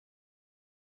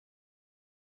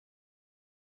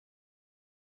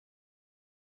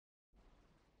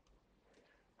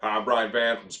Hi, I'm Brian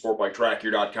Van from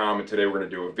SportBikeTrackGear.com, and today we're going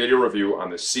to do a video review on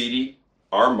the Sidi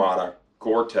Armada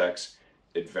Gore-Tex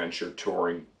Adventure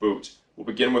Touring boots. We'll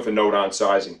begin with a note on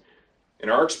sizing.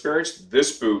 In our experience,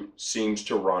 this boot seems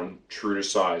to run true to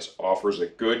size, offers a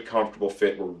good, comfortable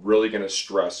fit. We're really going to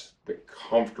stress the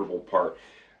comfortable part.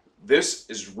 This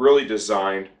is really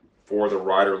designed for the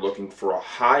rider looking for a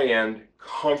high-end,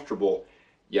 comfortable,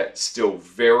 yet still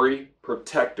very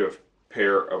protective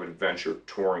pair of adventure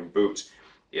touring boots.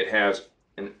 It has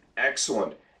an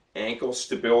excellent ankle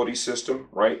stability system,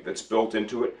 right, that's built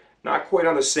into it. Not quite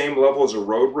on the same level as a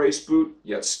road race boot,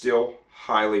 yet still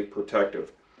highly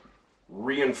protective.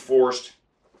 Reinforced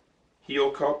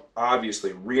heel cup,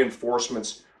 obviously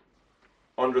reinforcements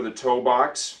under the toe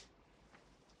box.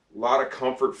 A lot of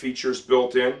comfort features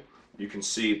built in. You can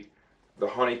see the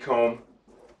honeycomb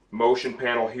motion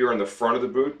panel here in the front of the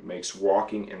boot makes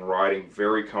walking and riding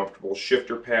very comfortable.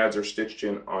 Shifter pads are stitched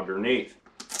in underneath.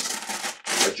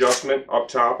 Adjustment up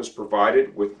top is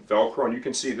provided with Velcro, and you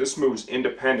can see this moves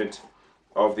independent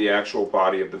of the actual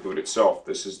body of the boot itself.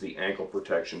 This is the ankle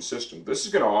protection system. This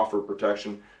is going to offer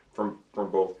protection from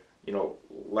both,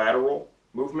 lateral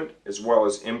movement as well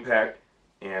as impact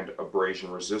and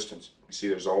abrasion resistance. You see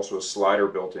there's also a slider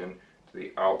built in to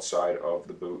the outside of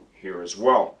the boot here as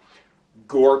well.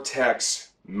 Gore-Tex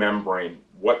membrane.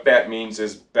 What that means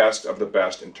is best of the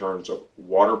best in terms of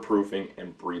waterproofing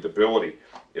and breathability.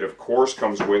 It of course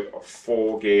comes with a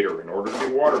full gaiter. In order to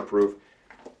be waterproof,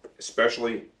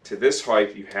 especially to this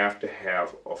height, you have to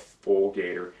have a full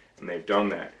gaiter, and they've done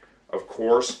that. Of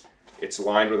course, it's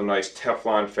lined with a nice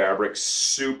Teflon fabric,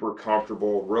 super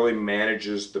comfortable, really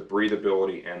manages the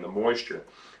breathability and the moisture.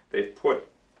 They've put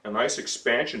a nice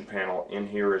expansion panel in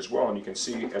here as well, and you can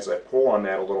see as I pull on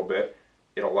that a little bit,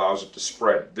 it allows it to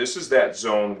spread. This is that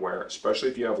zone where, especially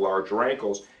if you have larger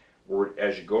ankles, where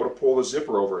as you go to pull the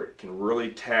zipper over, it can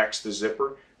really tax the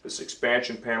zipper. This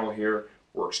expansion panel here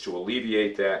works to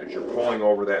alleviate that. As you're pulling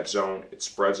over that zone, it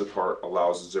spreads apart,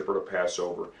 allows the zipper to pass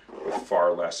over with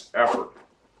far less effort.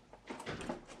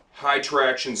 High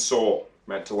traction sole,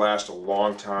 meant to last a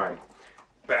long time.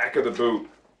 Back of the boot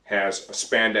has a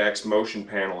spandex motion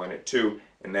panel in it too,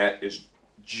 and that is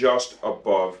just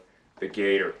above the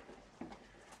gaiter.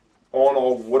 All in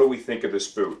all, what do we think of this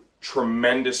boot?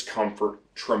 Tremendous comfort,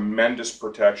 tremendous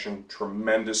protection,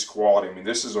 tremendous quality. I mean,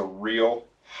 this is a real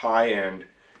high-end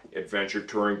adventure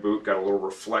touring boot. Got a little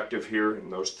reflective here in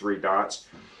those 3 dots.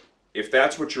 If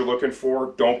that's what you're looking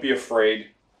for, don't be afraid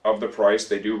of the price.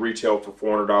 They do retail for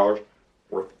 $400,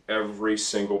 worth every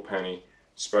single penny,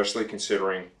 especially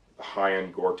considering the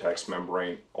high-end Gore-Tex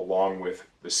membrane along with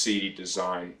the Sidi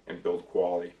design and build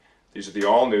quality. These are the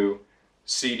all-new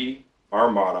Sidi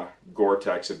Armada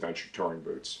Gore-Tex Adventure Touring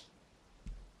Boots.